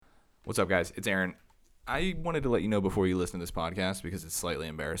What's up, guys? It's Aaron. I wanted to let you know before you listen to this podcast because it's slightly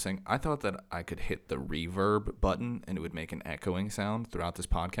embarrassing. I thought that I could hit the reverb button and it would make an echoing sound throughout this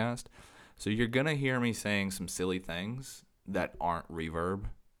podcast. So you're going to hear me saying some silly things that aren't reverb,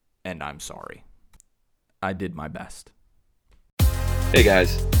 and I'm sorry. I did my best. Hey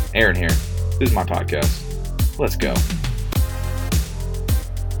guys, Aaron here. This is my podcast. Let's go.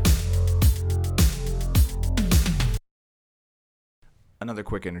 Another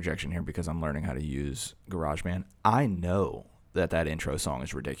quick interjection here because I'm learning how to use GarageBand. I know that intro song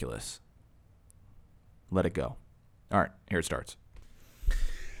is ridiculous. Let it go. All right, here it starts.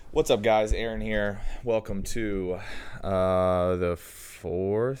 What's up, guys? Aaron here. Welcome to the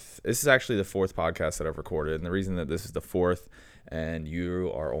fourth. This is actually the fourth podcast that I've recorded, and the reason that this is the fourth and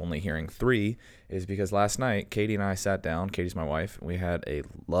you are only hearing three is because last night Katie and I sat down. Katie's my wife. And we had a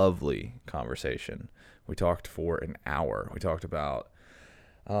lovely conversation. We talked for an hour. We talked about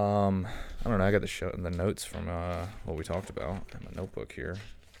I don't know. I got the notes from what we talked about in my notebook here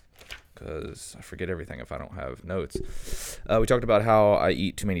because I forget everything if I don't have notes. We talked about how I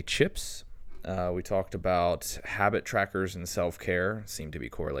eat too many chips. We talked about habit trackers and self-care. Seem to be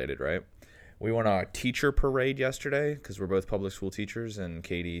correlated, right? We went on a teacher parade yesterday because we're both public school teachers and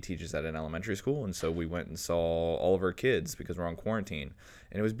Katie teaches at an elementary school. And so we went and saw all of her kids because we're on quarantine.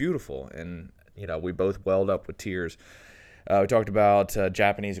 And it was beautiful. And, you know, we both welled up with tears. We talked about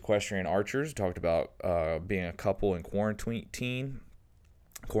Japanese equestrian archers. We talked about being a couple in quarantine,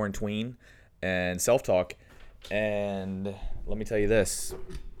 and self-talk. And let me tell you this.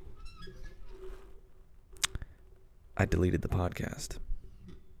 I deleted the podcast.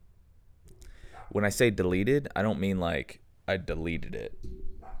 When I say deleted, I don't mean like I deleted it.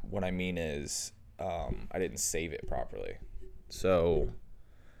 What I mean is I didn't save it properly. So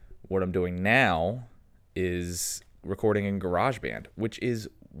what I'm doing now is recording in GarageBand, which is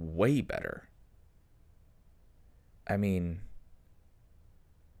way better. I mean,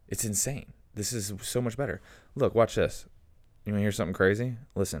 it's insane. This is so much better. Look, watch this. You want to hear something crazy?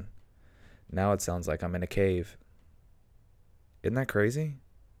 Listen. Now it sounds like I'm in a cave. Isn't that crazy?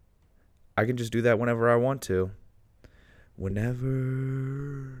 I can just do that whenever I want to.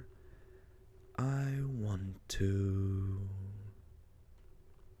 Whenever I want to.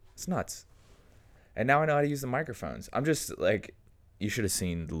 It's nuts. And now I know how to use the microphones. I'm just like, you should have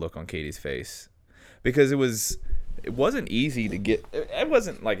seen the look on Katie's face. Because it wasn't easy to get, it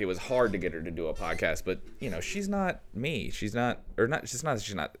wasn't like it was hard to get her to do a podcast, but, you know, she's not me. She's not, I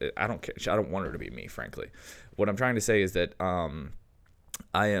don't care. I don't want her to be me, frankly. What I'm trying to say is that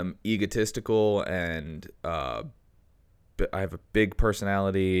I am egotistical and I have a big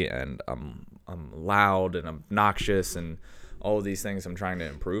personality and I'm loud and obnoxious and all of these things I'm trying to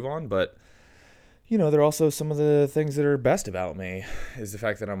improve on, but you know, there are also some of the things that are best about me is the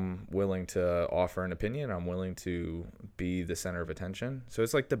fact that I'm willing to offer an opinion. I'm willing to be the center of attention. So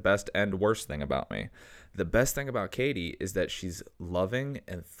it's like the best and worst thing about me. The best thing about Katie is that she's loving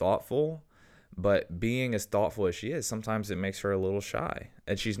and thoughtful, but being as thoughtful as she is, sometimes it makes her a little shy.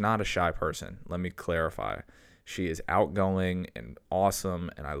 And she's not a shy person. Let me clarify. She is outgoing and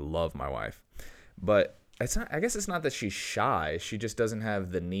awesome, and I love my wife. But I guess it's not that she's shy. She just doesn't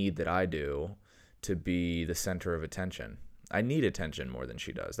have the need that I do to be the center of attention. I need attention more than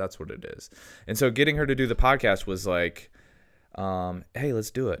she does. That's what it is. And so getting her to do the podcast was like, hey,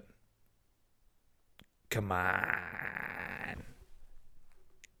 let's do it. Come on.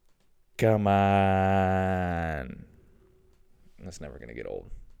 That's never going to get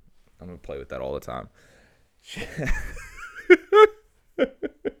old. I'm going to play with that all the time.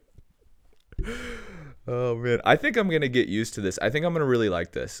 Oh, man. I think I'm going to get used to this. I think I'm going to really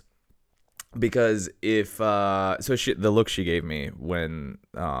like this. Because if the look she gave me when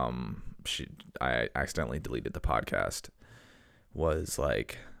I accidentally deleted the podcast was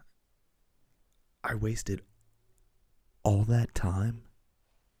like, I wasted all that time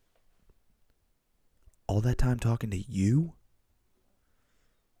talking to you.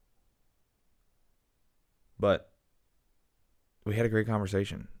 But we had a great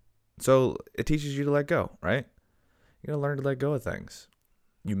conversation. So it teaches you to let go, right? You gotta learn to let go of things.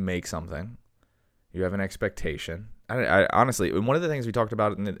 You make something. You have an expectation. I honestly, one of the things we talked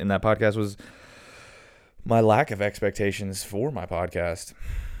about in that podcast was my lack of expectations for my podcast.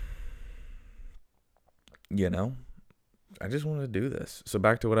 You know, I just wanted to do this. So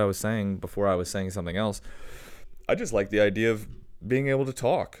back to what I was saying before I was saying something else. I just like the idea of being able to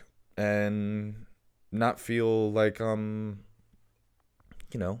talk and not feel like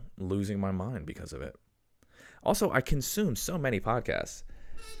losing my mind because of it. Also, I consume so many podcasts.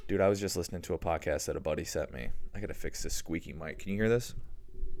 Dude, I was just listening to a podcast that a buddy sent me. I gotta fix this squeaky mic. Can you hear this?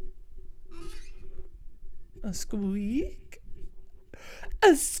 A squeak.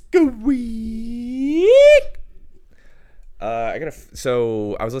 A squeak.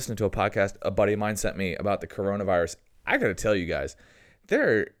 So I was listening to a podcast a buddy of mine sent me about the coronavirus. I gotta tell you guys,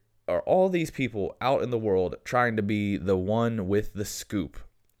 there are all these people out in the world trying to be the one with the scoop.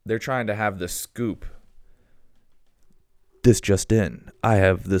 They're trying to have the scoop. This just in. I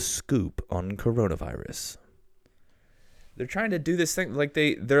have the scoop on coronavirus. They're trying to do this thing like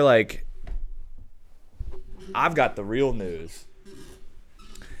they're like, I've got the real news.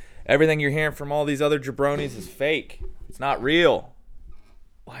 Everything you're hearing from all these other jabronis is fake. It's not real.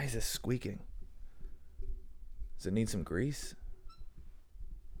 Why is this squeaking? Does it need some grease?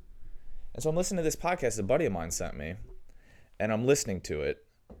 And so I'm listening to this podcast a buddy of mine sent me, and I'm listening to it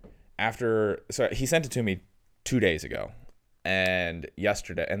so he sent it to me 2 days ago and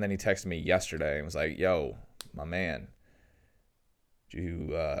yesterday, and then he texted me yesterday and was like, yo, my man, did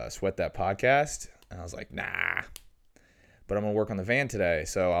you sweat that podcast? And I was like, nah, but I'm going to work on the van today,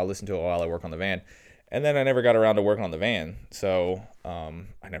 so I'll listen to it while I work on the van. And then I never got around to working on the van, so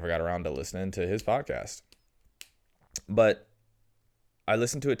I never got around to listening to his podcast. But I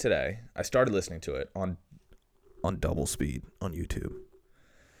listened to it today. I started listening to it on double speed on YouTube.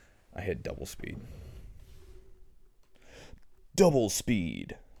 I hit double speed. Double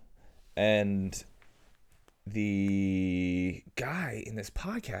speed. And the guy in this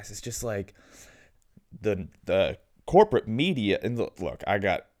podcast is just like the corporate media. And look, I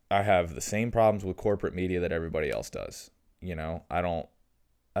have the same problems with corporate media that everybody else does. You know, I don't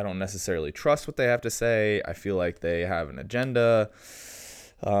necessarily trust what they have to say. I feel like they have an agenda.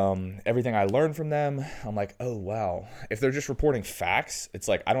 Everything I learn from them, I'm like, oh, wow. If they're just reporting facts, it's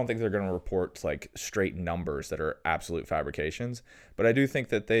like, I don't think they're going to report like straight numbers that are absolute fabrications. But I do think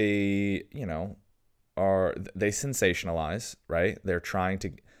that they, they sensationalize, right?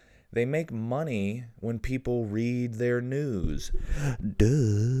 They make money when people read their news.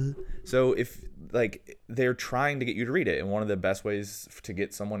 Duh. So if they're trying to get you to read it, and one of the best ways to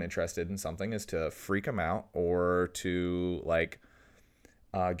get someone interested in something is to freak them out or to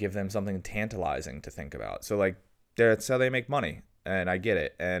give them something tantalizing to think about. So that's how they make money, and I get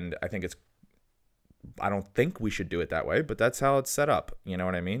it. And I don't think we should do it that way, but that's how it's set up. You know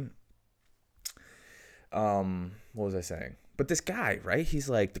what I mean? What was I saying? But this guy, right? He's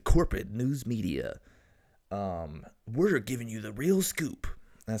like, the corporate news media. We're giving you the real scoop.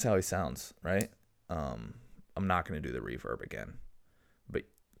 That's how he sounds, right? I'm not going to do the reverb again. But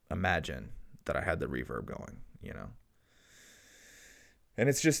imagine that I had the reverb going, And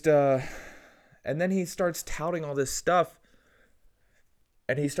it's just, and then he starts touting all this stuff.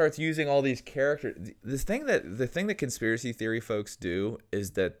 And he starts using all these characters. The thing that conspiracy theory folks do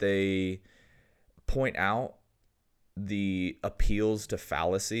is that they point out the appeals to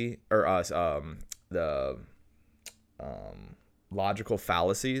fallacy or the logical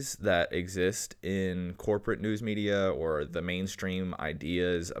fallacies that exist in corporate news media or the mainstream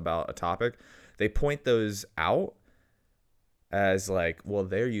ideas about a topic. They point those out as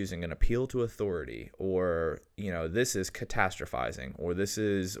they're using an appeal to authority, or this is catastrophizing, or this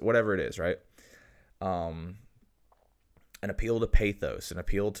is whatever it is, right? An appeal to pathos, an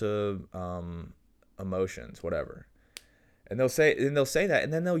appeal to emotions, whatever. And they'll say that,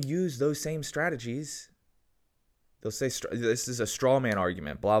 and then they'll use those same strategies. They'll say this is a straw man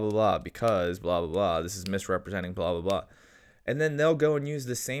argument, blah blah blah, because blah blah blah. This is misrepresenting blah blah blah, and then they'll go and use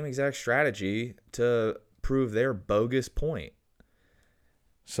the same exact strategy to prove their bogus point.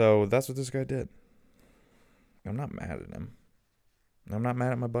 So that's what this guy did. I'm not mad at him. I'm not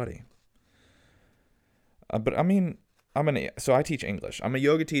mad at my buddy. But I mean, so I teach English. I'm a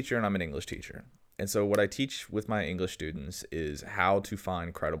yoga teacher and I'm an English teacher. And so what I teach with my English students is how to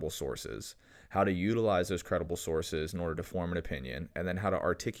find credible sources, how to utilize those credible sources in order to form an opinion, and then how to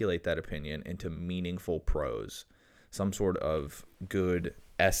articulate that opinion into meaningful prose, some sort of good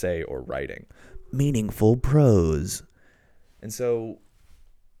essay or writing. Meaningful prose. And so,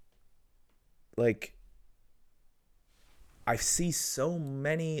 I see so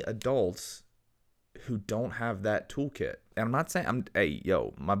many adults who don't have that toolkit. And I'm not saying hey,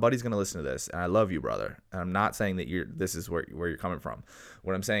 yo, my buddy's going to listen to this, and I love you, brother. And I'm not saying that this is where you're coming from.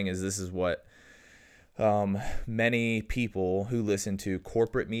 What I'm saying is this is what many people who listen to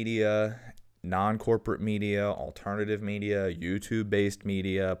corporate media, non-corporate media, alternative media, YouTube-based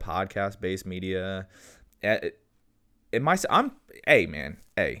media, podcast-based media, hey, man,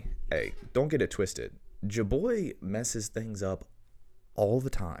 don't get it twisted. Jaboy messes things up all the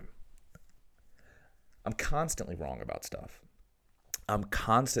time. I'm constantly wrong about stuff. I'm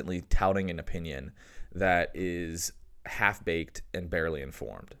constantly touting an opinion that is half-baked and barely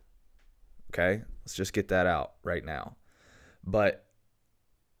informed. Okay? Let's just get that out right now. But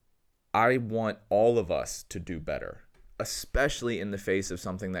I want all of us to do better, especially in the face of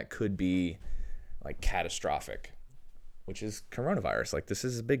something that could be like catastrophic, which is coronavirus. Like, this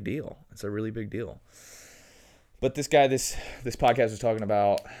is a big deal. It's a really big deal. But this guy, this podcast was talking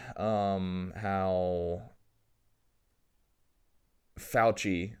about how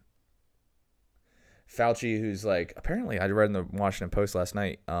Fauci, who's like, apparently I read in the Washington Post last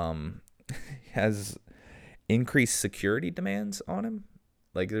night, has increased security demands on him.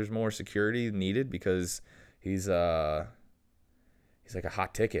 Like, there's more security needed because he's like a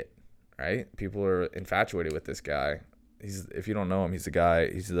hot ticket, right? People are infatuated with this guy. If you don't know him, he's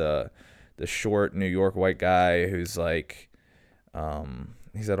the short New York white guy who's like,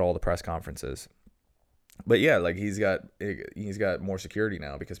 he's at all the press conferences. But yeah, like he's got more security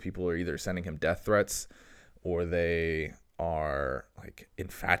now because people are either sending him death threats or they are like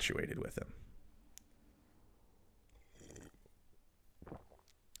infatuated with him.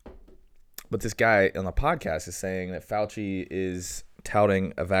 But this guy on the podcast is saying that Fauci is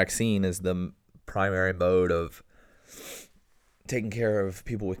touting a vaccine as the primary mode of taking care of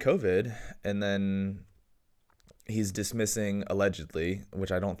people with COVID, and then he's dismissing, allegedly,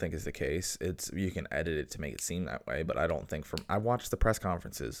 which I don't think is the case. You can edit it to make it seem that way, but I don't think I watched the press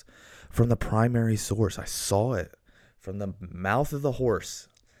conferences from the primary source. I saw it from the mouth of the horse.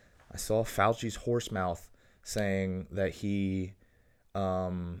 I saw Fauci's horse mouth saying that he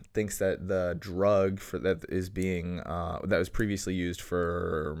thinks that the drug that was previously used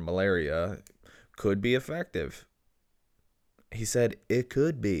for malaria could be effective. He said it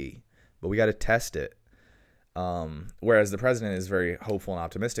could be, but we got to test it. Whereas the president is very hopeful and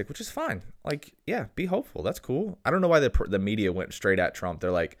optimistic, which is fine. Like, yeah, be hopeful. That's cool. I don't know why the media went straight at Trump.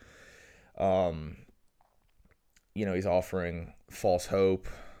 They're like, he's offering false hope.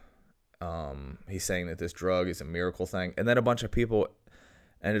 He's saying that this drug is a miracle thing. And then a bunch of people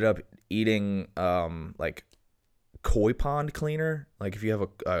ended up eating, like koi pond cleaner. Like if you have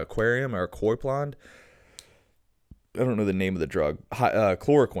a aquarium or a koi pond, I don't know the name of the drug.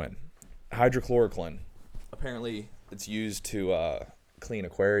 Chloroquine, hydrochloroquine. Apparently, it's used to clean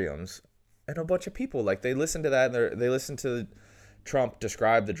aquariums. And a bunch of people, like, they listened to that, and they listened to Trump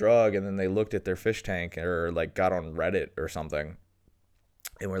describe the drug, and then they looked at their fish tank or, like, got on Reddit or something,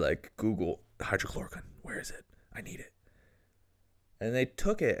 and were like, Google hydrochloroquine. Where is it? I need it. And they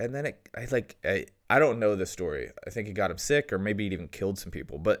took it, and then I don't know the story. I think it got him sick, or maybe it even killed some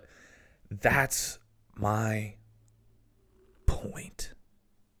people. But that's my point.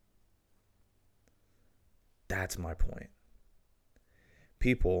 That's my point.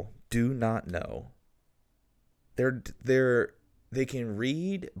 People do not know. They can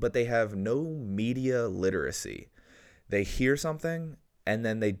read, but they have no media literacy. They hear something and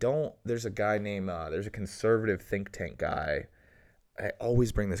then they don't. There's a guy named there's a conservative think tank guy. I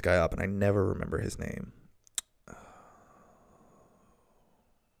always bring this guy up and I never remember his name.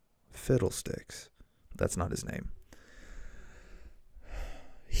 Fiddlesticks. That's not his name.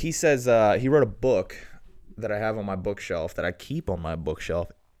 He says he wrote a book that I have on my bookshelf, that I keep on my bookshelf,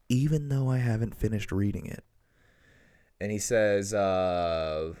 even though I haven't finished reading it. And he says,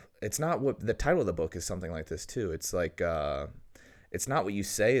 it's not what the title of the book is, something like this too. It's like, it's not what you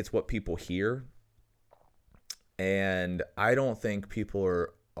say, it's what people hear. And I don't think people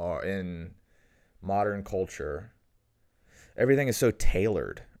are in modern culture. Everything is so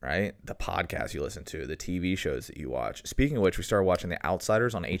tailored, right? The podcasts you listen to, the TV shows that you watch. Speaking of which, we started watching The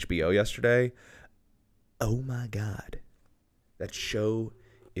Outsiders on HBO yesterday. Oh my God. That show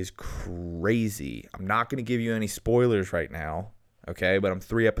is crazy. I'm not going to give you any spoilers right now, okay? But I'm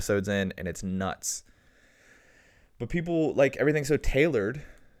 3 episodes in and it's nuts. But people, like, everything's so tailored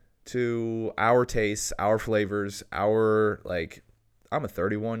to our tastes, our flavors, like, I'm a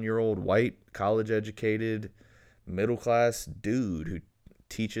 31-year-old white, college-educated, middle-class dude who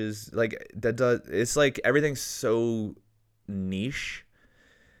teaches, it's like everything's so niche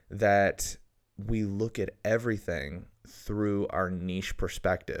that we look at everything through our niche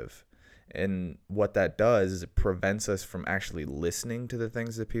perspective. And what that does is it prevents us from actually listening to the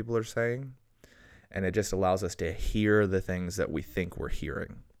things that people are saying. And it just allows us to hear the things that we think we're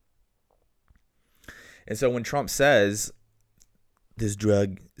hearing. And so when Trump says this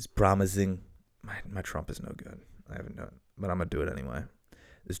drug is promising, my Trump is no good. I haven't done it, but I'm going to do it anyway.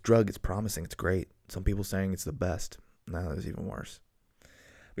 This drug is promising. It's great. Some people saying it's the best. No, it's even worse.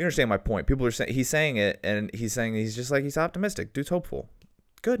 You understand my point. People are saying, he's saying it, and he's saying he's just like, he's optimistic. Dude's hopeful.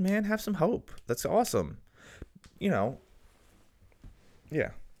 Good, man. Have some hope. That's awesome. Yeah.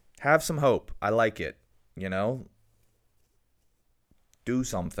 Have some hope. I like it. Do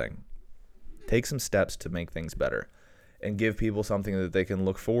something. Take some steps to make things better and give people something that they can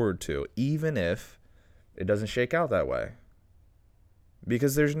look forward to, even if it doesn't shake out that way.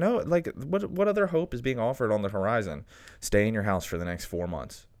 Because there's no, like, what other hope is being offered on the horizon? Stay in your house for the next 4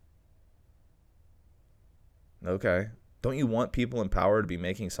 months. Okay. Don't you want people in power to be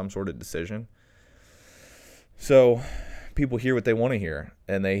making some sort of decision? So people hear what they want to hear,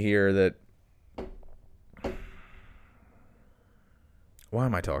 and they hear that. Why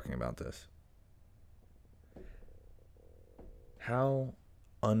am I talking about this? How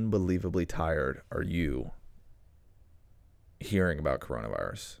unbelievably tired are you hearing about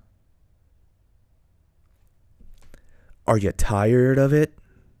coronavirus? Are you tired of it?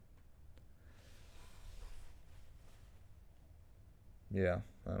 Yeah,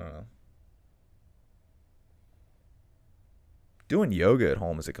 I don't know. Doing yoga at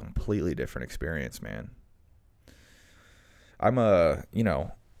home is a completely different experience, man. I've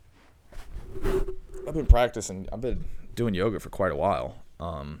been practicing, I've been doing yoga for quite a while.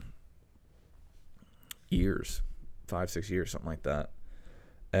 Years, 5-6 years, something like that.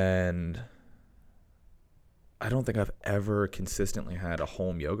 And I don't think I've ever consistently had a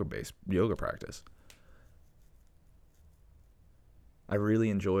home yoga practice. I really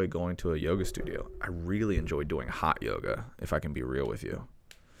enjoy going to a yoga studio. I really enjoy doing hot yoga, if I can be real with you.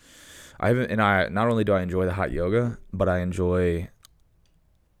 Not only do I enjoy the hot yoga, but I enjoy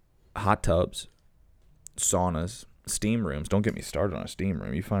hot tubs, saunas, steam rooms. Don't get me started on a steam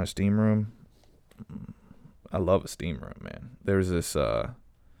room. You find a steam room? I love a steam room, man. There's this, I'm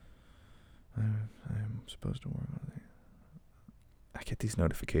supposed to work on it. I get these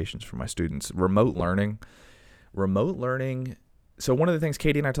notifications from my students. Remote learning. So one of the things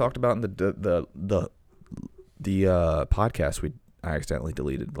Katie and I talked about in the podcast I accidentally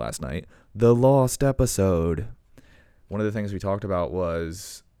deleted last night, the lost episode. One of the things we talked about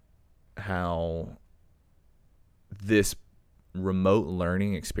was how this remote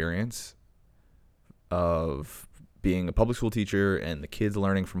learning experience of being a public school teacher and the kids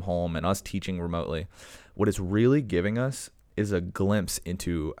learning from home and us teaching remotely, what it's really giving us is a glimpse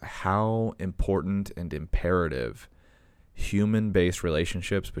into how important and imperative human-based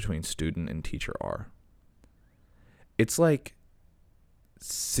relationships between student and teacher are. It's like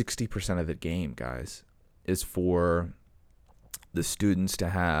 60% of the game, guys, is for the students to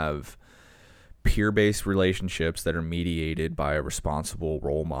have peer-based relationships that are mediated by a responsible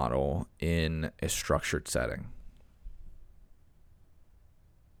role model in a structured setting.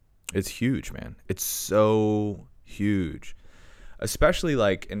 It's huge, man. It's so huge. Especially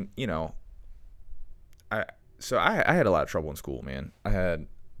like, and you know, I had a lot of trouble in school, man. I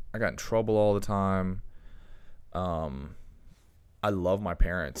got in trouble all the time. I love my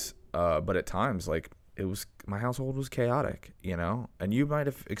parents, but at times, like, my household was chaotic, you know, and you might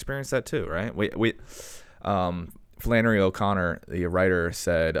have experienced that too, right? Flannery O'Connor, the writer,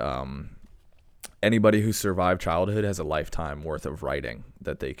 said, anybody who survived childhood has a lifetime worth of writing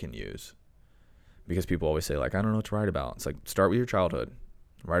that they can use, because people always say, like, I don't know what to write about. It's like, start with your childhood,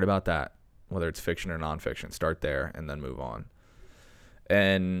 write about that, whether it's fiction or nonfiction. Start there and then move on.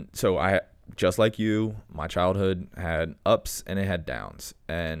 And so just like you, my childhood had ups and it had downs,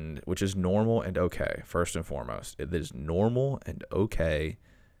 and which is normal and okay. First and foremost, it is normal and okay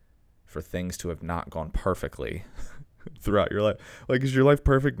for things to have not gone perfectly throughout your life. Like, is your life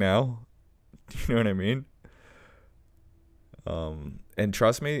perfect now? Do you know what I mean? And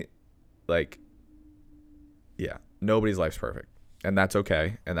trust me, like, yeah, nobody's life's perfect, and that's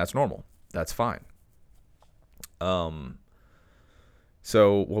okay, and that's normal. That's fine.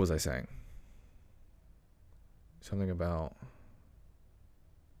 So what was I saying? Something about,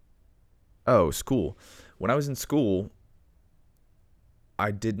 school. When I was in school,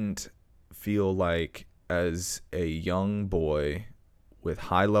 I didn't feel like, as a young boy with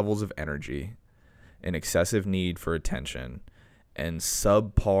high levels of energy, an excessive need for attention, and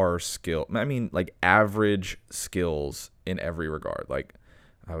subpar skill. I mean, like, average skills in every regard. Like,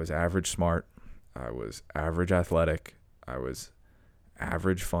 I was average smart. I was average athletic. I was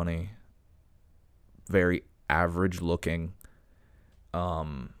average funny. Very average looking.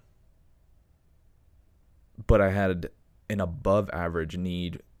 But I had an above average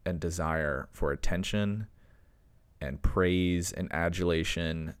need and desire for attention and praise and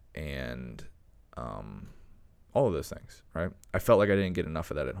adulation and all of those things, right? I felt like I didn't get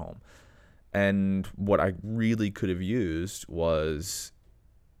enough of that at home. And what I really could have used was,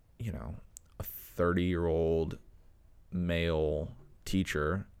 you know, a 30-year-old male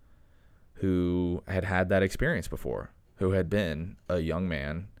teacher who had that experience before, who had been a young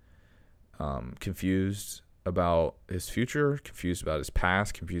man, confused about his future, confused about his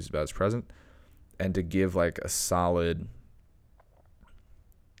past, confused about his present, and to give like a solid,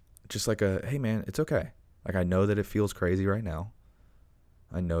 just like a, hey man, it's okay. Like, I know that it feels crazy right now.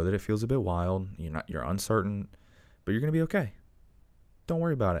 I know that it feels a bit wild. You're uncertain, but you're going to be okay. Don't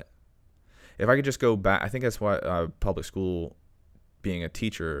worry about it. If I could just go back, I think that's why public school, being a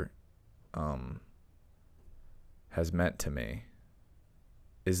teacher, has meant to me,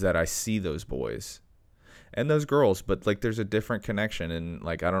 is that I see those boys and those girls, but like there's a different connection. And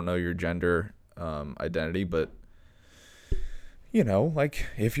like, I don't know your gender identity, but like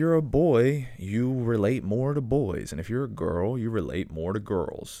if you're a boy, you relate more to boys, and if you're a girl, you relate more to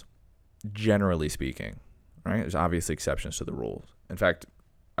girls, generally speaking, right? There's obviously exceptions to the rules. In fact,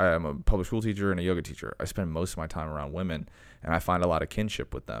 I'm a public school teacher and a yoga teacher. I spend most of my time around women, and I find a lot of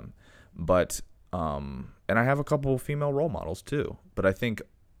kinship with them. But and I have a couple of female role models too. But I think,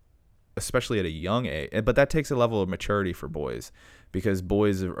 especially at a young age, but that takes a level of maturity for boys, because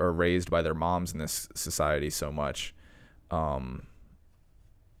boys are raised by their moms in this society so much. At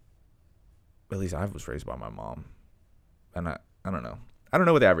least I was raised by my mom, and I don't know. I don't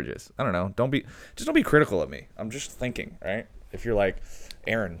know what the average is. I don't know. Don't be critical of me. I'm just thinking, right? If you're like,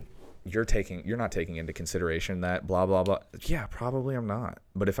 Aaron, you're not taking into consideration that blah, blah, blah. Yeah, probably I'm not.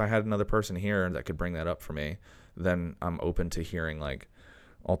 But if I had another person here that could bring that up for me, then I'm open to hearing like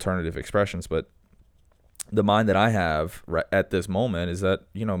alternative expressions. But the mind that I have at this moment is that,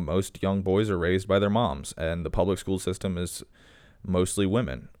 most young boys are raised by their moms, and the public school system is mostly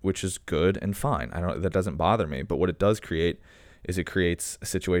women, which is good and fine. That doesn't bother me. But what it does create is it creates a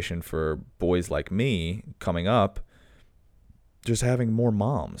situation for boys like me coming up just having more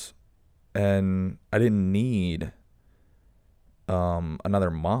moms. And I didn't need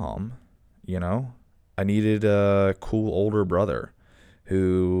another mom, I needed a cool older brother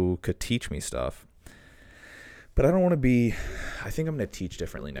who could teach me stuff. But I don't want to be, I think I'm going to teach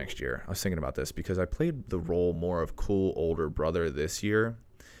differently next year. I was thinking about this because I played the role more of cool older brother this year,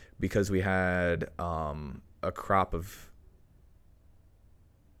 because we had a crop of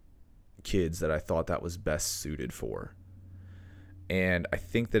kids that I thought that was best suited for. And I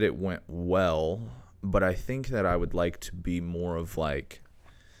think that it went well, but I think that I would like to be more of like,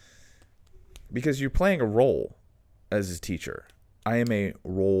 because you're playing a role as a teacher. I am a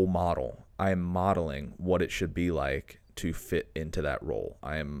role model. I am modeling what it should be like to fit into that role.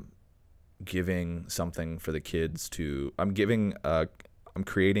 I am giving something for the kids I'm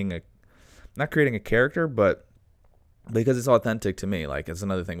creating not creating a character, but because it's authentic to me. Like, it's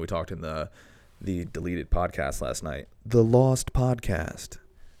another thing we talked in the deleted podcast last night, the Lost podcast,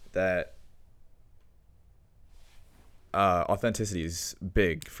 that authenticity is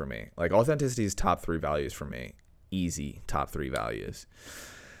big for me. Like, authenticity is top 3 values for me. Easy top 3 values.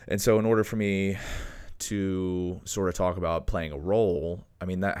 And so in order for me to sort of talk about playing a role, I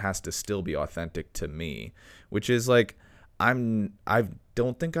mean, that has to still be authentic to me, which is like, I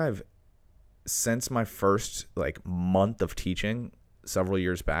don't think I've, since my first like month of teaching several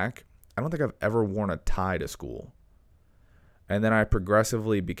years back, I don't think I've ever worn a tie to school. And then I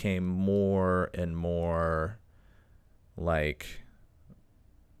progressively became more and more like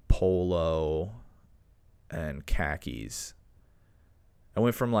polo and khakis. I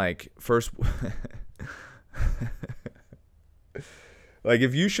went from like first like,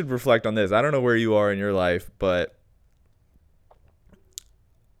 if you should reflect on this, I don't know where you are in your life, but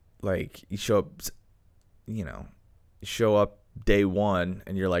like, you show up day one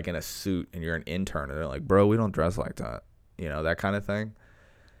and you're like in a suit and you're an intern, and they're like, bro, we don't dress like that, that kind of thing.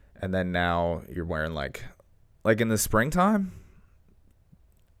 And then now you're wearing like in the springtime,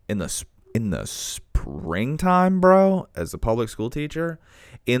 in the springtime, bro, as a public school teacher,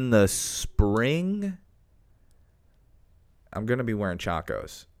 in the spring, I'm going to be wearing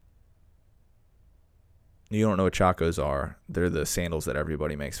Chacos. You don't know what Chacos are. They're the sandals that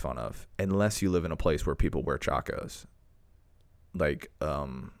everybody makes fun of, unless you live in a place where people wear Chacos. Like a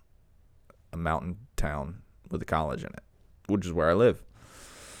mountain town with a college in it, which is where I live.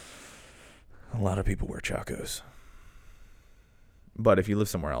 A lot of people wear Chacos. But if you live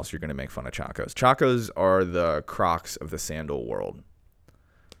somewhere else, you're going to make fun of Chacos. Chacos are the Crocs of the sandal world.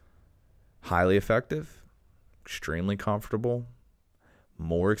 Highly effective, extremely comfortable,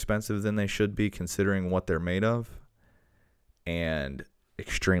 more expensive than they should be considering what they're made of, and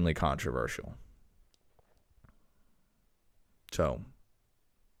extremely controversial. So,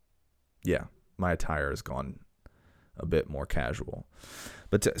 yeah, my attire has gone a bit more casual.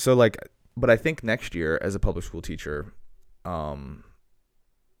 But I think next year as a public school teacher,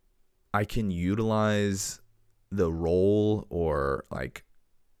 I can utilize the role, or like,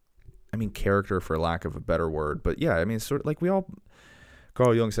 character for lack of a better word. But yeah, sort of like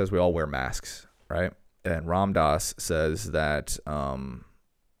Carl Jung says we all wear masks, right? And Ram Dass says that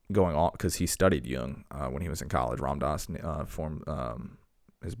going on, because he studied Jung when he was in college. Ram Dass formed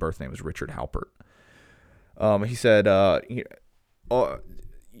his birth name was Richard Halpert. He said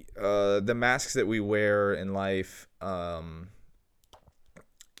the masks that we wear in life,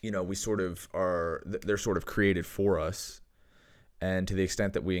 we sort of are, they're sort of created for us. And to the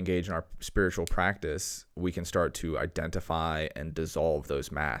extent that we engage in our spiritual practice, we can start to identify and dissolve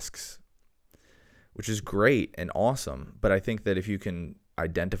those masks, which is great and awesome. But I think that if you can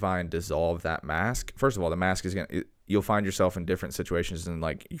identify and dissolve that mask, first of all, the mask is you'll find yourself in different situations and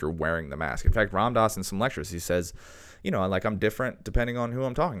like you're wearing the mask. In fact, Ram Dass in some lectures, he says, like I'm different depending on who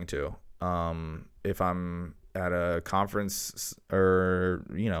I'm talking to. If I'm at a conference or,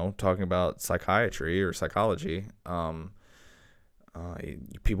 talking about psychiatry or psychology,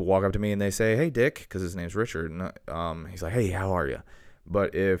 people walk up to me and they say, "Hey, Dick," because his name's Richard. And he's like, "Hey, how are you?"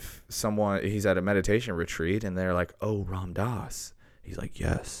 But if he's at a meditation retreat and they're like, "Oh, Ram Dass," he's like,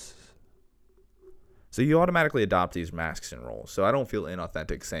 "Yes." So you automatically adopt these masks and roles. So I don't feel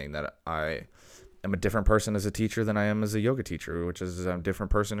inauthentic saying that I am a different person as a teacher than I am as a yoga teacher, which is a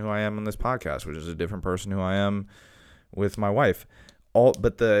different person who I am on this podcast, which is a different person who I am with my wife.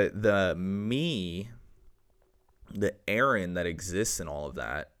 But the me, the Aaron that exists in all of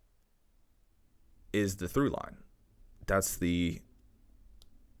that is the through line. That's the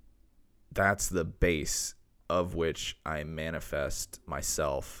base of which I manifest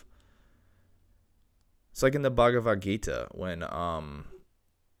myself. It's like in the Bhagavad Gita when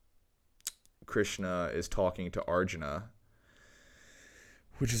Krishna is talking to Arjuna,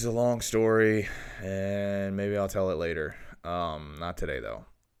 which is a long story, and maybe I'll tell it later. Not today though.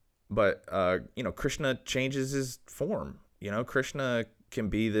 But Krishna changes his form. Krishna can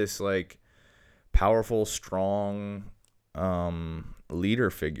be this like powerful, strong leader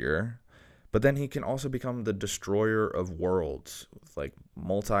figure, but then he can also become the destroyer of worlds with like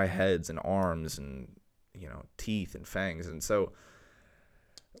multi heads and arms and teeth and fangs. And so,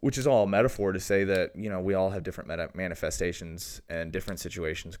 which is all a metaphor to say that we all have different manifestations, and different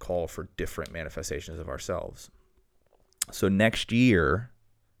situations call for different manifestations of ourselves. So next year,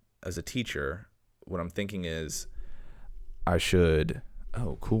 as a teacher, what I'm thinking is I should,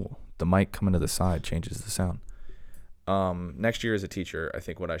 oh cool, the mic coming to the side changes the sound. Next year as a teacher, I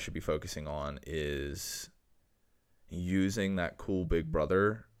think what I should be focusing on is using that cool big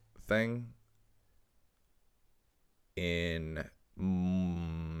brother thing in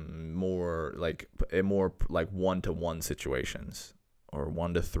more like 1-to-1 situations or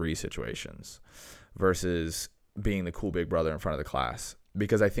 1-to-3 situations versus being the cool big brother in front of the class.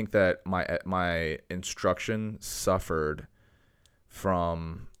 Because I think that my instruction suffered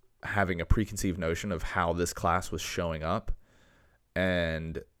from having a preconceived notion of how this class was showing up.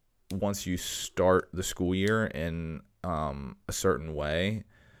 And once you start the school year in a certain way,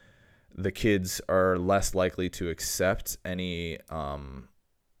 the kids are less likely to accept any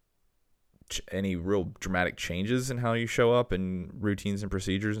real dramatic changes in how you show up and routines and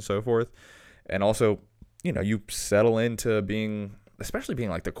procedures and so forth. And also, you settle into being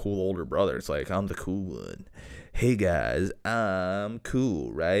like the cool older brother. It's like, I'm the cool one. Hey guys, I'm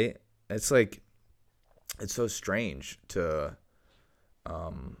cool, right? It's like, it's so strange to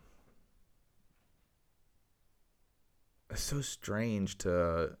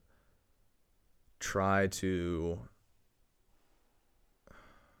try to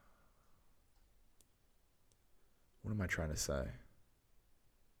what am I trying to say?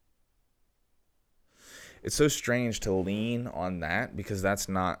 It's so strange to lean on that because that's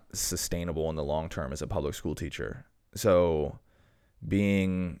not sustainable in the long term as a public school teacher. So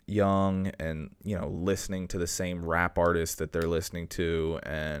being young and, listening to the same rap artists that they're listening to,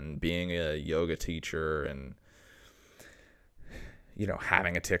 and being a yoga teacher and,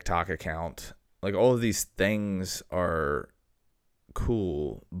 having a TikTok account, like all of these things are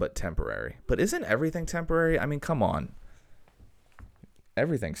cool, but temporary. But isn't everything temporary? I mean, come on.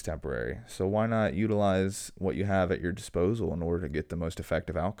 Everything's temporary. So why not utilize what you have at your disposal in order to get the most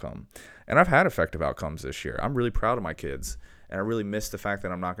effective outcome? And I've had effective outcomes this year. I'm really proud of my kids, and I really miss the fact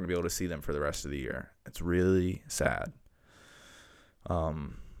that I'm not going to be able to see them for the rest of the year. It's really sad.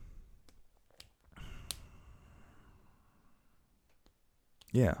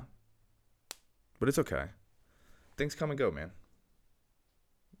 Yeah. But it's okay. Things come and go, man.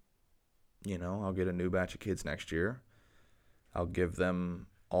 I'll get a new batch of kids next year. I'll give them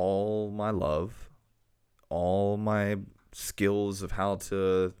all my love, all my skills of how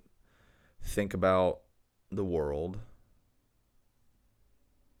to think about the world.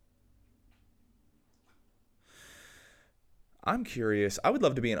 I'm curious. I would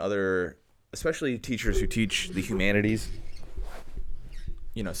love to be in other especially teachers who teach the humanities,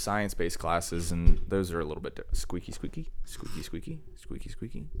 science-based classes, and those are a little bit squeaky.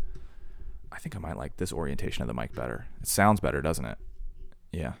 I think I might like this orientation of the mic better. It sounds better, doesn't it?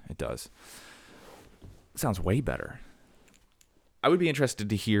 Yeah, it does. It sounds way better. I would be interested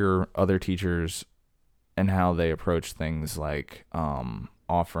to hear other teachers and how they approach things like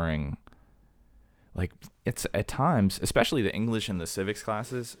offering, like, it's at times, especially the English and the civics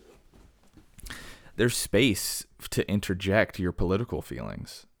classes, there's space to interject your political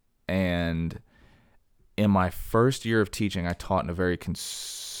feelings. And in my first year of teaching, I taught in a very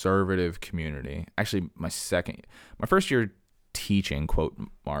conservative community. Actually, my first year teaching, quote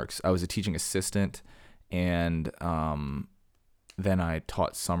marks, I was a teaching assistant, and then I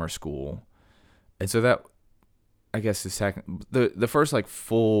taught summer school. And so that, I guess, the first like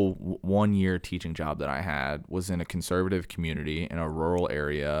full 1 year teaching job that I had was in a conservative community in a rural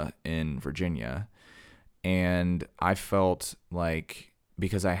area in Virginia. And I felt like,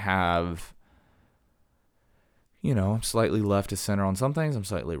 because I have, I'm slightly left of center on some things, I'm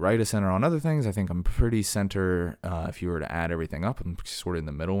slightly right of center on other things. I think I'm pretty center. If you were to add everything up, I'm sort of in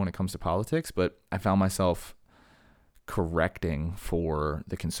the middle when it comes to politics. But I found myself correcting for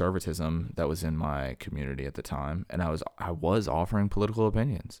the conservatism that was in my community at the time, and I was offering political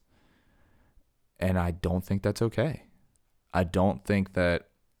opinions, and I don't think that's okay. I don't think that,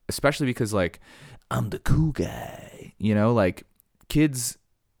 especially because, like, I'm the cool guy, like, kids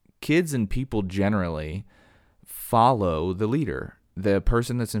and people generally follow the leader, the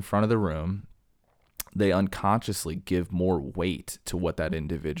person that's in front of the room. They unconsciously give more weight to what that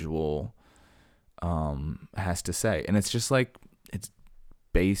individual has to say. And it's just like, it's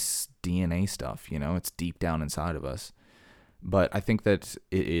base DNA stuff, it's deep down inside of us. But I think that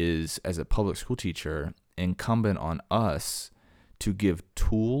it is, as a public school teacher, incumbent on us to give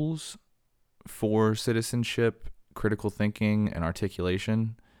tools for citizenship, critical thinking, and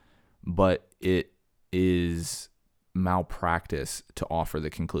articulation, but it is malpractice to offer the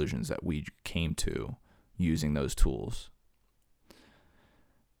conclusions that we came to using those tools.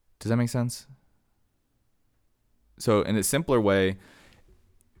 Does that make sense? So in a simpler way,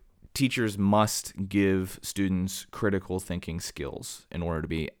 teachers must give students critical thinking skills in order to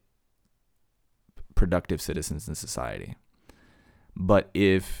be productive citizens in society. But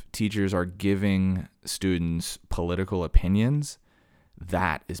if teachers are giving students political opinions,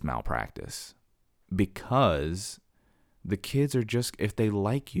 that is malpractice. Because the kids are just, if they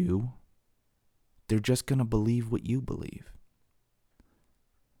like you, they're just going to believe what you believe.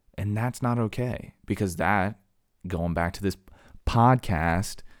 And that's not okay, because that, going back to this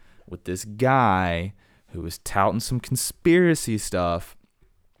podcast with this guy who is touting some conspiracy stuff,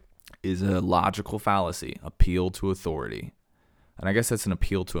 is a logical fallacy, appeal to authority. And I guess that's an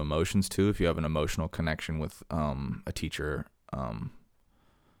appeal to emotions too, if you have an emotional connection with a teacher,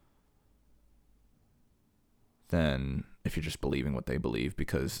 than if you're just believing what they believe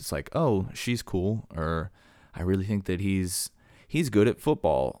because it's like, oh, she's cool, or I really think that he's good at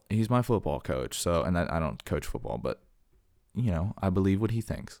football. He's my football coach. So, and I don't coach football, but I believe what he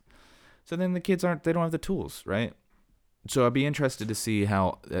thinks. So then the kids they don't have the tools, right? So I'd be interested to see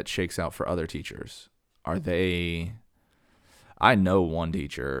how that shakes out for other teachers. I know one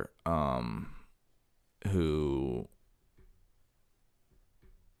teacher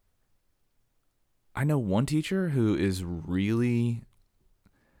who is really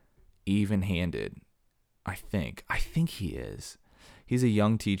even-handed. I think he is. He's a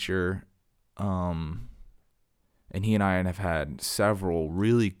young teacher, and he and I have had several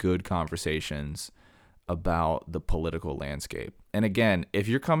really good conversations about the political landscape. And again, if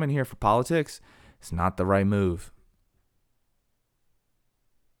you're coming here for politics, it's not the right move.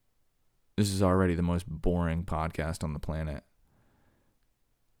 This is already the most boring podcast on the planet.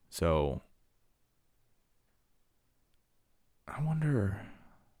 So, I wonder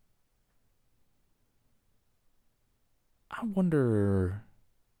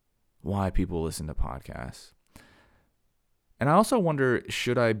why people listen to podcasts. And I also wonder,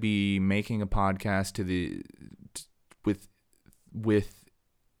 should I be making a podcast with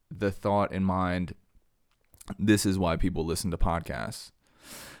the thought in mind, this is why people listen to podcasts?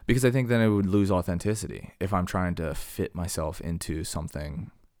 Because I think then it would lose authenticity if I'm trying to fit myself into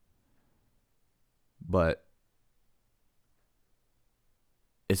something. But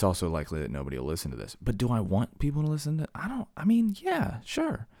it's also likely that nobody will listen to this. But do I want people to listen to it? Yeah,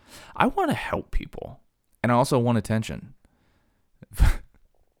 sure. I want to help people. And I also want attention.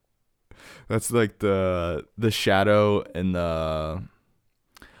 That's like the shadow and the...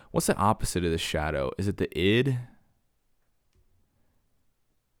 What's the opposite of the shadow? Is it the id?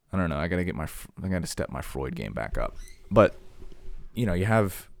 I don't know. I got to step my Freud game back up. But, you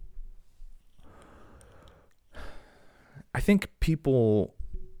have, I think people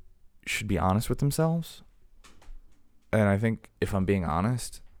should be honest with themselves. And I think if I'm being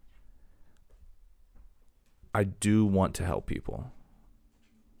honest, I do want to help people.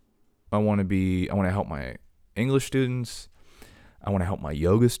 I want to help my English students. I want to help my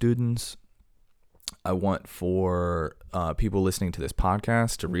yoga students. I want for people listening to this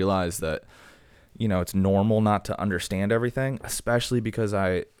podcast to realize that, it's normal not to understand everything, especially because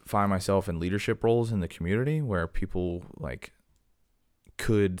I find myself in leadership roles in the community where people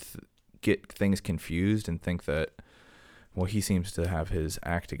could get things confused and think that, well, he seems to have his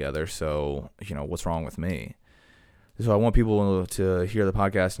act together, so, what's wrong with me? So I want people to hear the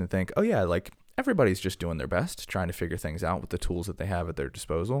podcast and think, oh yeah, everybody's just doing their best, trying to figure things out with the tools that they have at their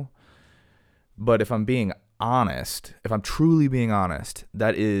disposal. But if I'm being honest, if I'm truly being honest,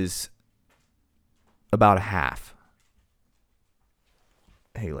 that is about a half.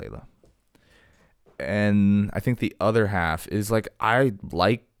 Hey, Layla. And I think the other half is I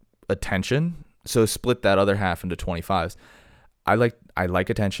like attention. So split that other half into 25s. I like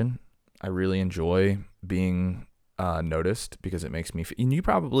attention. I really enjoy being noticed because it makes me and you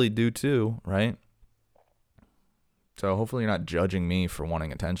probably do too, right? So hopefully you're not judging me for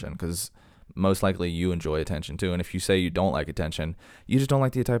wanting attention, because most likely you enjoy attention too. And if you say you don't like attention, you just don't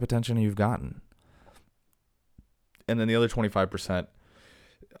like the type of attention you've gotten. And then the other 25%,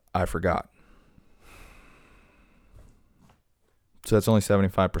 I forgot. So that's only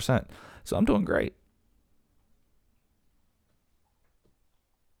 75%. So I'm doing great.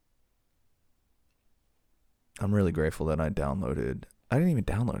 I'm really grateful that I didn't even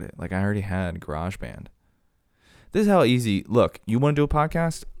download it. I already had GarageBand. This is how easy. Look, you want to do a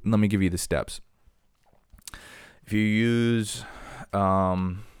podcast? Let me give you the steps. If you use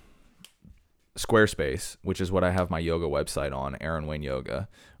Squarespace, which is what I have my yoga website on, Aaron Wayne Yoga,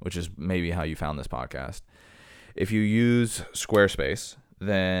 which is maybe how you found this podcast. If you use Squarespace,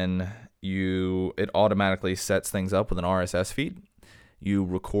 then it automatically sets things up with an RSS feed. You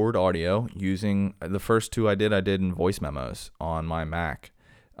record audio using the first two I did in voice memos on my Mac.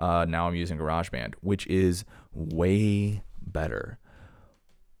 Now I'm using GarageBand, which is way better.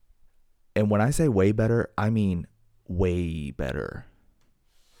 And when I say way better, I mean way better.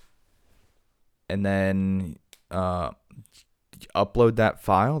 And then upload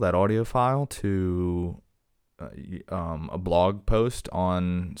that audio file to a blog post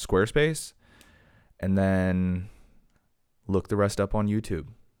on Squarespace, and then look the rest up on YouTube,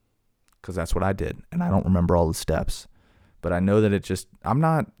 because that's what I did. And I don't remember all the steps, but I know that I'm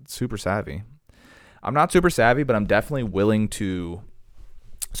not super savvy. But I'm definitely willing to.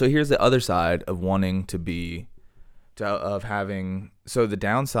 So here's the other side of wanting to be, of having, so the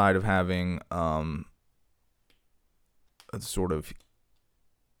downside of having a sort of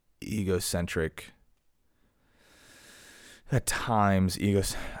egocentric, at times,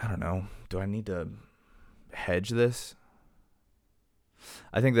 I don't know, do I need to hedge this?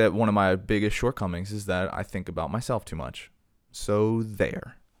 I think that one of my biggest shortcomings is that I think about myself too much. So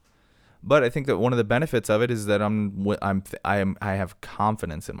there. But I think that one of the benefits of it is that I have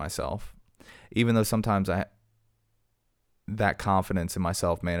confidence in myself, even though sometimes that confidence in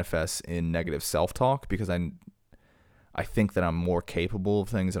myself manifests in negative self-talk, because I think that I'm more capable of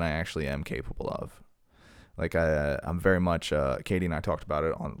things than I actually am capable of. I'm very much, Katie and I talked about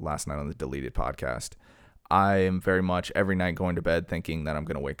it last night on the Deleted podcast. I am very much every night going to bed thinking that I'm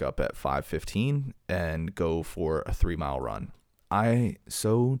going to wake up at 5:15 and go for a 3-mile run. I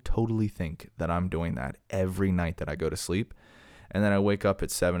so totally think that I'm doing that every night that I go to sleep. And then I wake up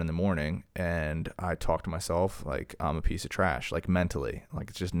at 7 a.m. and I talk to myself like I'm a piece of trash, mentally,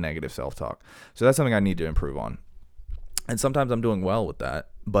 it's just negative self-talk. So that's something I need to improve on. And sometimes I'm doing well with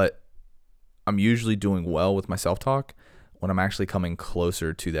that, but I'm usually doing well with my self-talk when I'm actually coming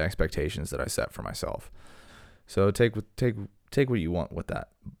closer to the expectations that I set for myself. So take what you want with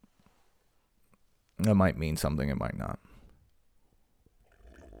that. That might mean something, it might not.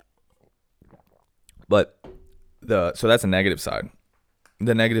 But so that's a negative side.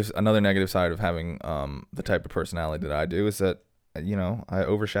 Another negative side of having the type of personality that I do is that, I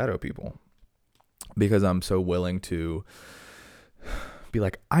overshadow people, because I'm so willing to be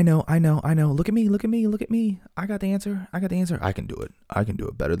like, I know. Look at me. I got the answer. I can do it. I can do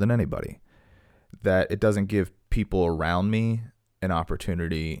it better than anybody. That it doesn't give people around me an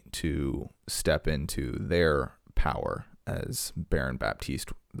opportunity to step into their power, as Baron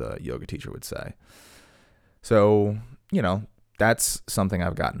Baptiste, the yoga teacher, would say. So, that's something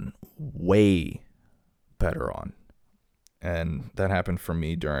I've gotten way better on. And that happened for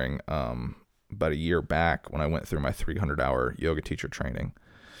me during about a year back when I went through my 300-hour yoga teacher training.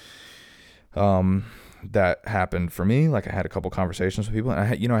 That happened for me. Like, I had a couple conversations with people, and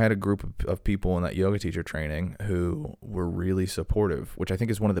I had a group of people in that yoga teacher training who were really supportive, which I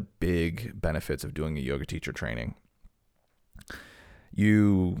think is one of the big benefits of doing a yoga teacher training.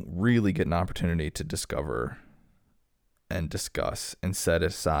 You really get an opportunity to discover and discuss and set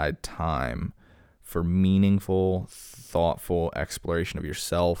aside time for meaningful, thoughtful exploration of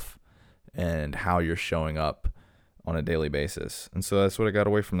yourself and how you're showing up on a daily basis. And so that's what I got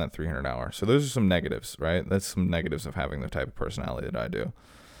away from that 300 hour. So those are some negatives, right? That's some negatives of having the type of personality that I do.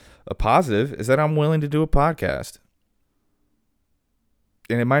 A positive is that I'm willing to do a podcast.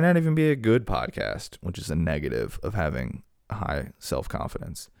 And it might not even be a good podcast, which is a negative of having high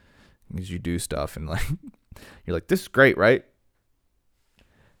self-confidence. Because you do stuff and like you're like, this is great, right?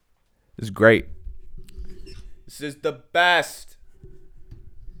 This is great. This is the best.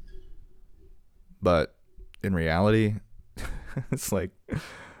 But in reality, it's like, I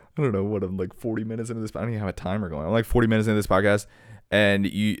don't know what, I'm like 40 minutes into this. I don't even have a timer going. I'm like 40 minutes into this podcast, and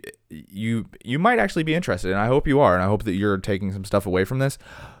you might actually be interested, and I hope you are, and I hope that you're taking some stuff away from this,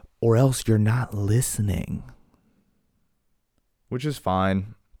 or else you're not listening, which is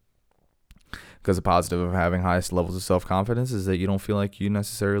fine. Because the positive of having highest levels of self-confidence is that you don't feel like you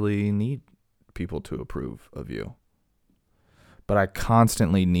necessarily need people to approve of you. But I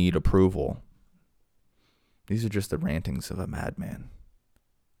constantly need approval. These are just the rantings of a madman.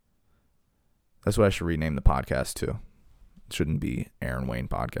 That's what I should rename the podcast to. It shouldn't be Aaron Wayne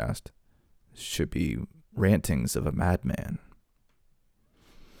Podcast. It should be Rantings of a Madman.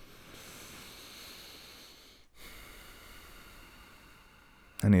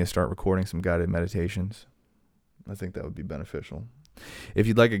 I need to start recording some guided meditations. I think that would be beneficial. If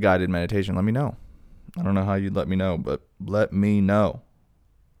you'd like a guided meditation, let me know. I don't know how you'd let me know, but let me know,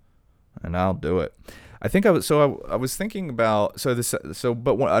 and I'll do it. I think I was thinking about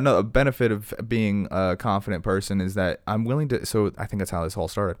another benefit of being a confident person is that I'm willing to. So I think that's how this all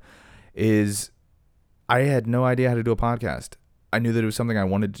started. Is I had no idea how to do a podcast. I knew that it was something I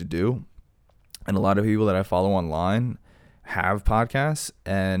wanted to do, and a lot of people that I follow online have podcasts,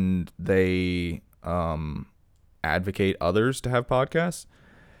 and they advocate others to have podcasts.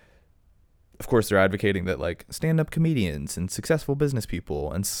 Of course, they're advocating that like stand-up comedians and successful business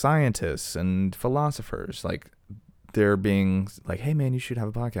people and scientists and philosophers, like they're being like, hey man, you should have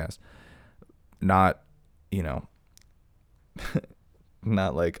a podcast. Not,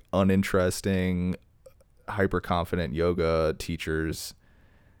 not like uninteresting, hyper-confident yoga teachers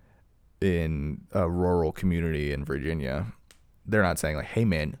in a rural community in Virginia. They're not saying like, hey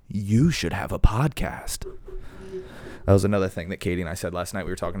man, you should have a podcast. That was another thing that Katie and I said last night.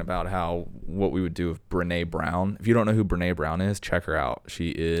 We were talking about what we would do with Brene Brown. If you don't know who Brene Brown is, check her out.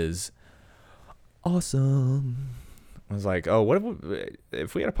 She is awesome. I was like, oh,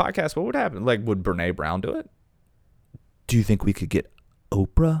 if we had a podcast, what would happen? Like, would Brene Brown do it? Do you think we could get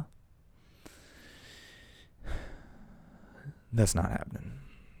Oprah? That's not happening.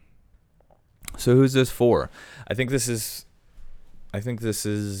 So who's this for? I think this is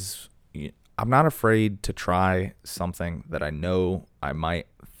I'm not afraid to try something that I know I might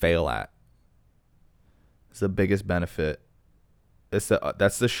fail at. It's the biggest benefit. That's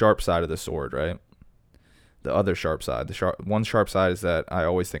the sharp side of the sword, right? The other sharp side. One sharp side is that I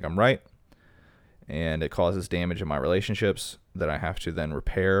always think I'm right, and it causes damage in my relationships that I have to then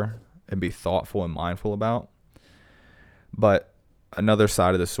repair and be thoughtful and mindful about. But another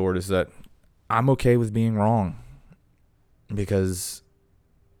side of the sword is that I'm okay with being wrong, because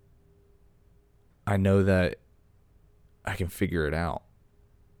I know that I can figure it out.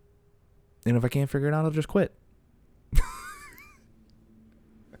 And if I can't figure it out, I'll just quit.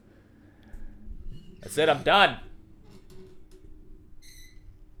 That's it. I'm done.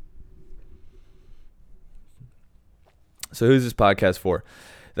 So who's this podcast for?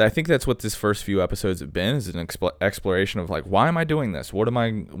 I think that's what this first few episodes have been, is an exploration of like, why am I doing this? What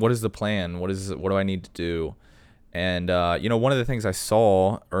is the plan? What do I need to do? And, one of the things I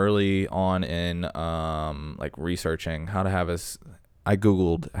saw early on in, like researching how to have I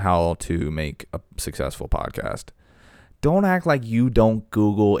Googled how to make a successful podcast. Don't act like you don't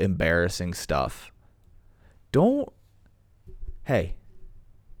Google embarrassing stuff. Hey,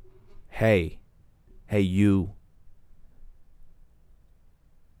 you.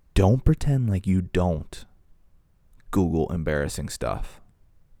 Don't pretend like you don't Google embarrassing stuff.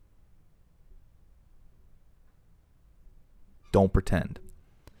 Don't pretend.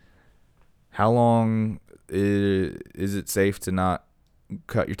 How long is it safe to not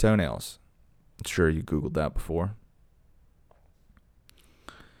cut your toenails? Sure, you Googled that before.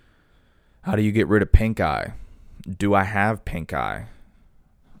 How do you get rid of pink eye? Do I have pink eye?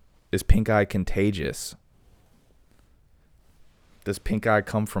 Is pink eye contagious? Does pink eye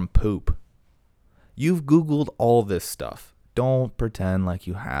come from poop? You've Googled all this stuff. Don't pretend like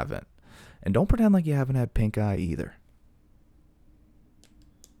you haven't. And don't pretend like you haven't had pink eye either.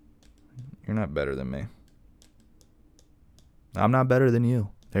 You're not better than me. I'm not better than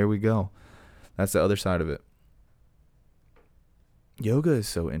you. There we go. That's the other side of it. Yoga is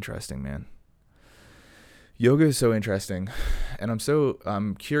so interesting, man. Yoga is so interesting. And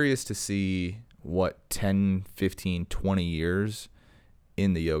I'm curious to see what 10, 15, 20 years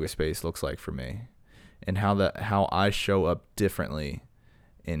in the yoga space looks like for me, and how I show up differently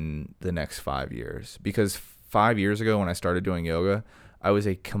in the next 5 years. Because 5 years ago when I started doing yoga, I was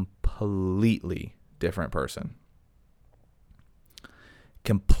a completely different person.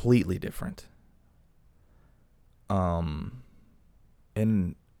 Completely different. In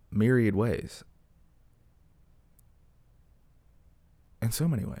myriad ways. In so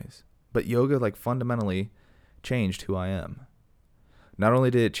many ways. But yoga like fundamentally changed who I am. Not only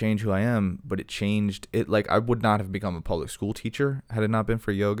did it change who I am, but it changed it. Like, I would not have become a public school teacher had it not been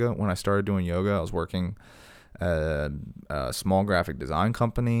for yoga. When I started doing yoga, I was working at a small graphic design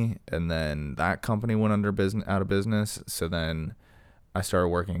company, and then that company went out of business. So then I started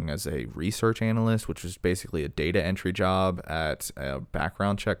working as a research analyst, which was basically a data entry job at a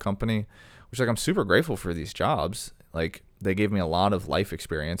background check company, which, like, I'm super grateful for these jobs. Like, they gave me a lot of life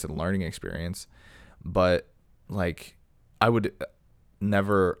experience and learning experience, but like I would have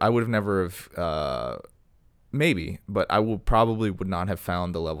never maybe, but I would not have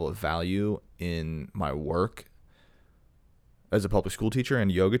found the level of value in my work as a public school teacher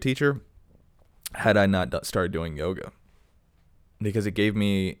and yoga teacher had I not started doing yoga, because it gave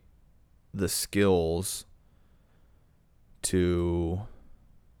me the skills to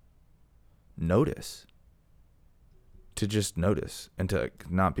notice. To just notice and to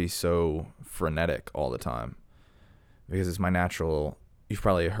not be so frenetic all the time, because it's my natural. You've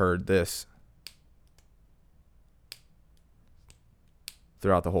probably heard this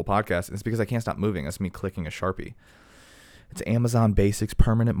throughout the whole podcast. It's because I can't stop moving. That's me clicking a Sharpie. It's Amazon Basics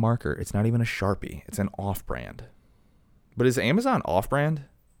permanent marker. It's not even a Sharpie. It's an off-brand. But is Amazon off-brand?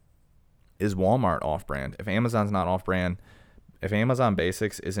 Is Walmart off-brand? If Amazon's not off-brand, if Amazon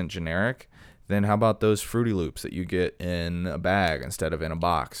Basics isn't generic, then how about those Fruity Loops that you get in a bag instead of in a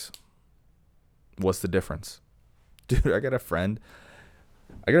box? What's the difference? Dude, I got a friend,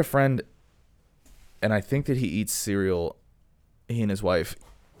 and I think that he eats cereal. He and his wife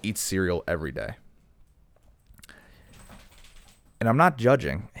eat cereal every day. And I'm not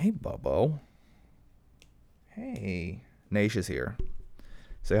judging. Hey, Bubbo. Hey. Naish is here.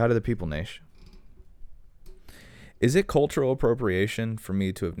 Say hi to the people, Naish. Is it cultural appropriation for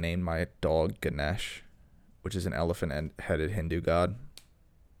me to have named my dog Ganesh, which is an elephant-headed Hindu god?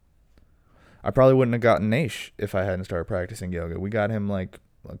 I probably wouldn't have gotten Naish if I hadn't started practicing yoga. We got him like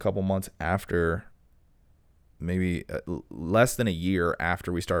a couple months after, maybe less than a year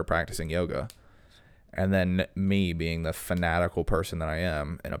after we started practicing yoga. And then me, being the fanatical person that I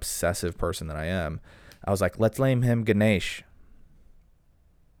am, an obsessive person that I am, I was like, let's name him Ganesh.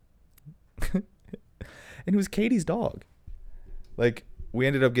 And it was Katie's dog. Like, we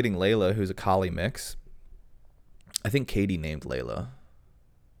ended up getting Layla, who's a collie mix. I think Katie named Layla,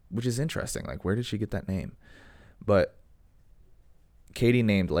 which is interesting. Like, where did she get that name? But Katie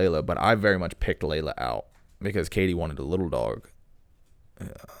named Layla, but I very much picked Layla out because Katie wanted a little dog.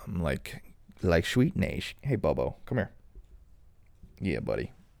 Like sweet Naish. Hey, Bubbo, come here. Yeah,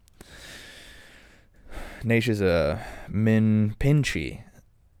 buddy. Naish is a Min Pinchi.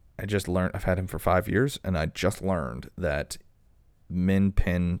 I've had him for 5 years, and I just learned that Min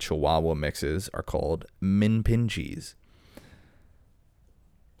Pin Chihuahua mixes are called Min Pinchies.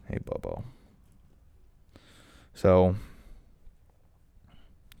 Hey, Bubbo. So,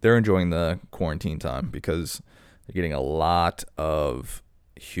 they're enjoying the quarantine time because they're getting a lot of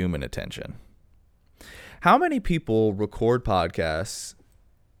human attention. How many people record podcasts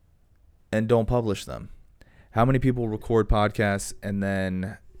and don't publish them? How many people record podcasts and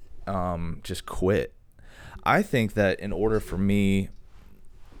then just quit? I think that in order for me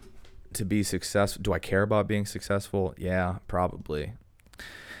to be successful, do I care about being successful? Yeah, probably.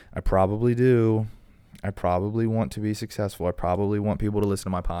 I probably do. I probably want to be successful. I probably want people to listen to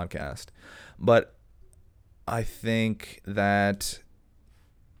my podcast. But I think that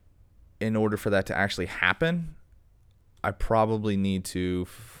in order for that to actually happen, I probably need to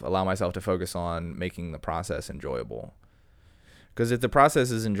allow myself to focus on making the process enjoyable. Because if the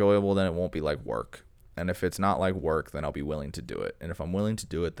process is enjoyable, then it won't be like work. And if it's not like work, then I'll be willing to do it. And if I'm willing to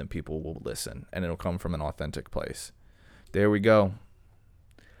do it, then people will listen. And it'll come from an authentic place. There we go.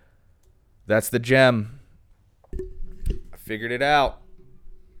 That's the gem. I figured it out.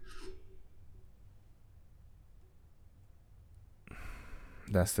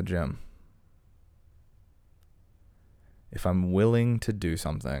 That's the gem. If I'm willing to do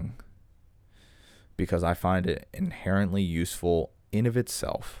something because I find it inherently useful in of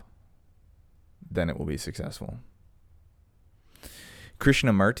itself, then it will be successful.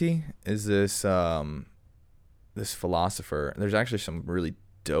 Krishnamurti is this this philosopher. There's actually some really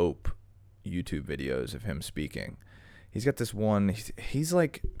dope YouTube videos of him speaking. He's got this one. He's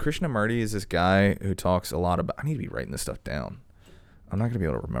like, Krishnamurti is this guy who talks a lot about. I need to be writing this stuff down. I'm not gonna be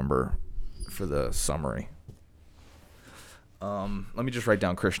able to remember for the summary. Let me just write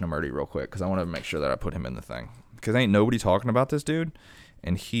down Krishnamurti real quick because I want to make sure that I put him in the thing, because ain't nobody talking about this dude,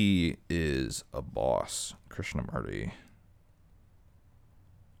 and he is a boss. Krishnamurti.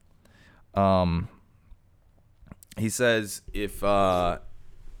 He says if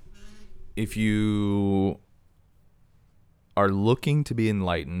you are looking to be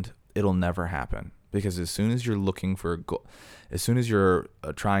enlightened, it'll never happen, because as soon as you're looking for a goal, as soon as you're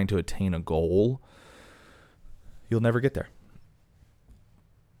trying to attain a goal, you'll never get there.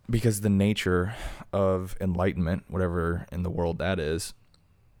 Because the nature of enlightenment, whatever in the world that is,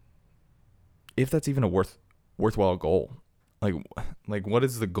 if that's even a worthwhile goal, like what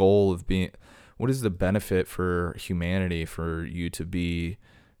is the goal of being? What is the benefit for humanity for you to be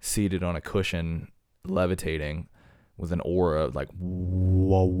seated on a cushion, levitating, with an aura like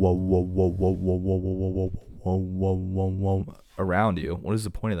whoa whoa whoa whoa whoa whoa whoa whoa whoa whoa whoa whoa around you? What is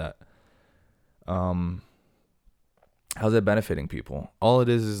the point of that? How's that benefiting people? All it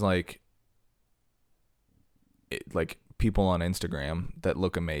is like people on Instagram that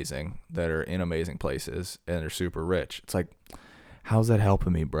look amazing, that are in amazing places, and are super rich. It's like, how's that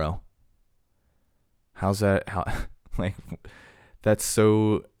helping me, bro? How's that? Like, that's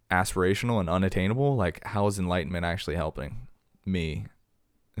so aspirational and unattainable. Like, how is enlightenment actually helping me?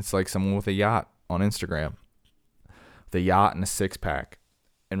 It's like someone with a yacht on Instagram, the yacht and a 6-pack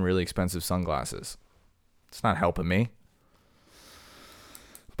and really expensive sunglasses. It's not helping me.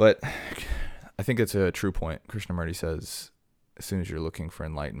 But I think it's a true point. Krishnamurti says, as soon as you're looking for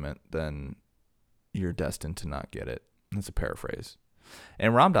enlightenment, then you're destined to not get it. That's a paraphrase.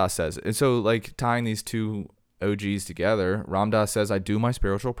 And Ram Dass says, and so like tying these two OGs together, Ram Dass says, I do my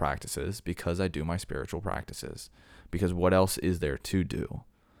spiritual practices because I do my spiritual practices. Because what else is there to do?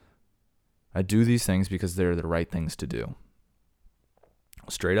 I do these things because they're the right things to do.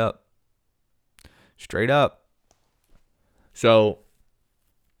 Straight up. Straight up. So,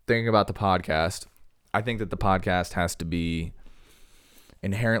 thinking about the podcast, I think that the podcast has to be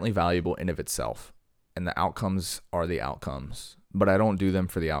inherently valuable in of itself, and the outcomes are the outcomes, but I don't do them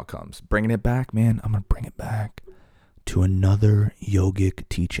for the outcomes. Bringing it back, man, I'm going to bring it back to another yogic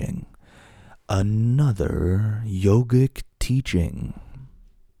teaching. Another yogic teaching.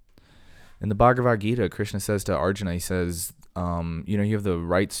 In the Bhagavad Gita, Krishna says to Arjuna, he says, you have the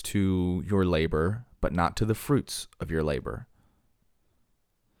rights to your labor, but not to the fruits of your labor.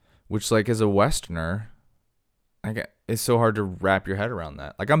 Which, like, as a Westerner, it's so hard to wrap your head around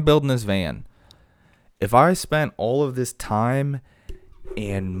that. Like, I'm building this van. If I spent all of this time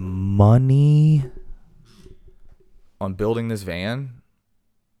and money on building this van,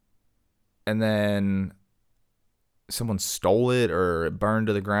 and then someone stole it, or it burned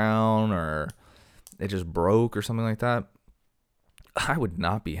to the ground, or it just broke or something like that, I would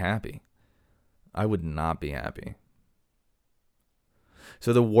not be happy. I would not be happy.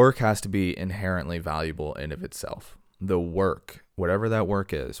 So the work has to be inherently valuable in of itself. The work, whatever that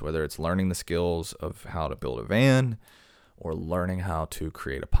work is, whether it's learning the skills of how to build a van, or learning how to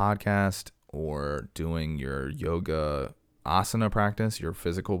create a podcast, or doing your yoga asana practice, your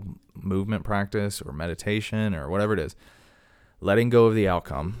physical movement practice, or meditation, or whatever it is, letting go of the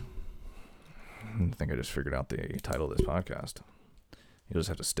outcome. I think I just figured out the title of this podcast. You just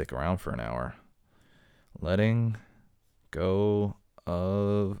have to stick around for an hour. Letting go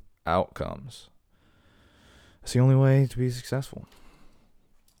of outcomes. It's the only way to be successful.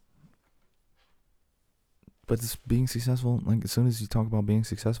 But this being successful, like, as soon as you talk about being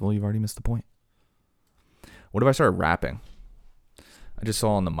successful, you've already missed the point. What if I started rapping? I just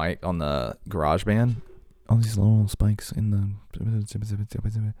saw on the mic, on the GarageBand, all these little spikes in the...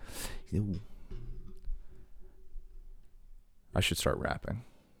 I should start rapping.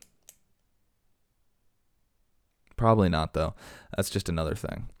 Probably not, though. That's just another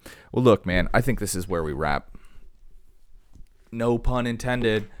thing. Well, look, man, I think this is where we wrap. No pun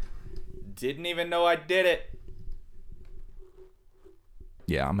intended. Didn't even know I did it.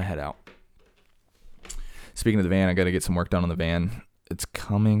 Yeah, I'm gonna head out. Speaking of the van, I got to get some work done on the van. It's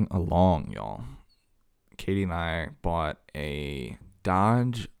coming along, y'all. Katie and I bought a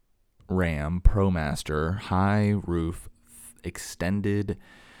Dodge Ram ProMaster high roof extended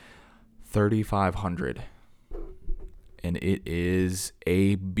 3500, and it is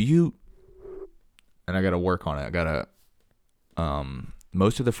a beaut. And I got to work on it. I got to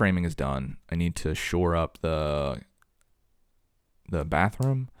most of the framing is done. I need to shore up the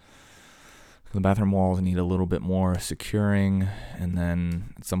bathroom. The bathroom walls need a little bit more securing, and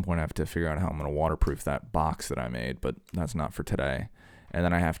then at some point I have to figure out how I'm going to waterproof that box that I made, but that's not for today. And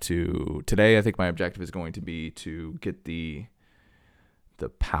then today I think my objective is going to be to get the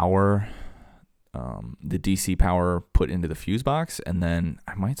power, the DC power put into the fuse box, and then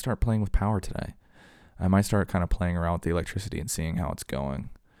I might start playing with power today. I might start kind of playing around with the electricity and seeing how it's going.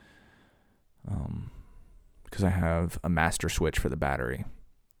 Because I have a master switch for the battery.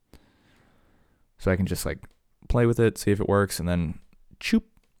 So I can just like play with it, see if it works, and then choop,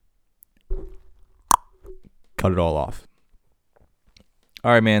 cut it all off.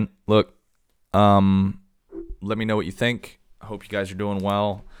 All right, man. Look, let me know what you think. I hope you guys are doing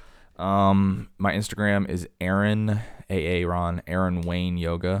well. My Instagram is Aaron Wayne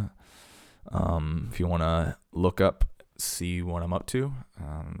Yoga. If you want to look up, see what I'm up to.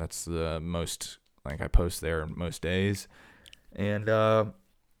 That's the most, like, I post there most days. And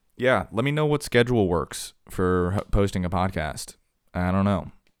yeah, let me know what schedule works for posting a podcast. I don't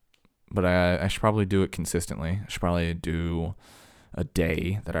know, but I should probably do it consistently. I should probably do a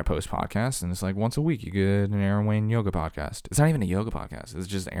day that I post podcasts, and it's like once a week you get an Aaron Wayne yoga podcast. It's not even a yoga podcast. It's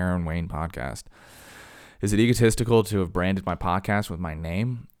just Aaron Wayne podcast. Is it egotistical to have branded my podcast with my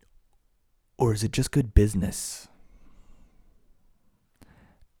name? Or is it just good business?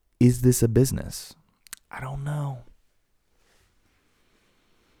 Is this a business? I don't know.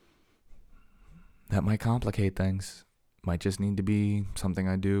 That might complicate things. Might just need to be something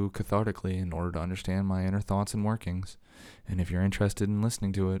I do cathartically in order to understand my inner thoughts and workings. And if you're interested in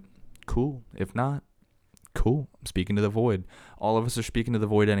listening to it, cool. If not, cool. I'm speaking to the void. All of us are speaking to the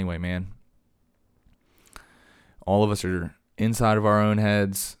void anyway, man. All of us are inside of our own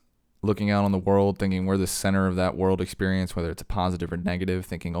heads, looking out on the world, thinking we're the center of that world experience, whether it's a positive or negative,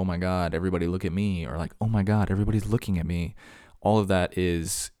 thinking, oh my God, everybody look at me, or like, oh my God, everybody's looking at me. All of that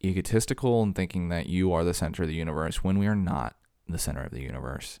is egotistical and thinking that you are the center of the universe when we are not the center of the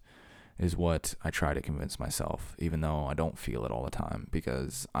universe is what I try to convince myself, even though I don't feel it all the time,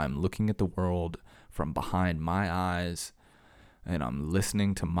 because I'm looking at the world from behind my eyes and I'm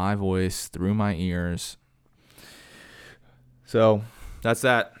listening to my voice through my ears. So that's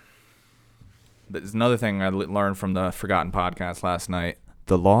that. There's another thing I learned from the Forgotten Podcast last night.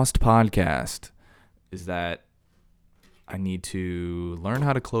 The Lost Podcast is that I need to learn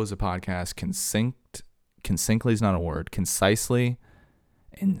how to close a podcast concisely is not a word, concisely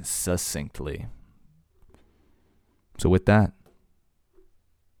and succinctly. So with that,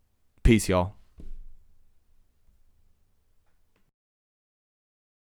 peace, y'all.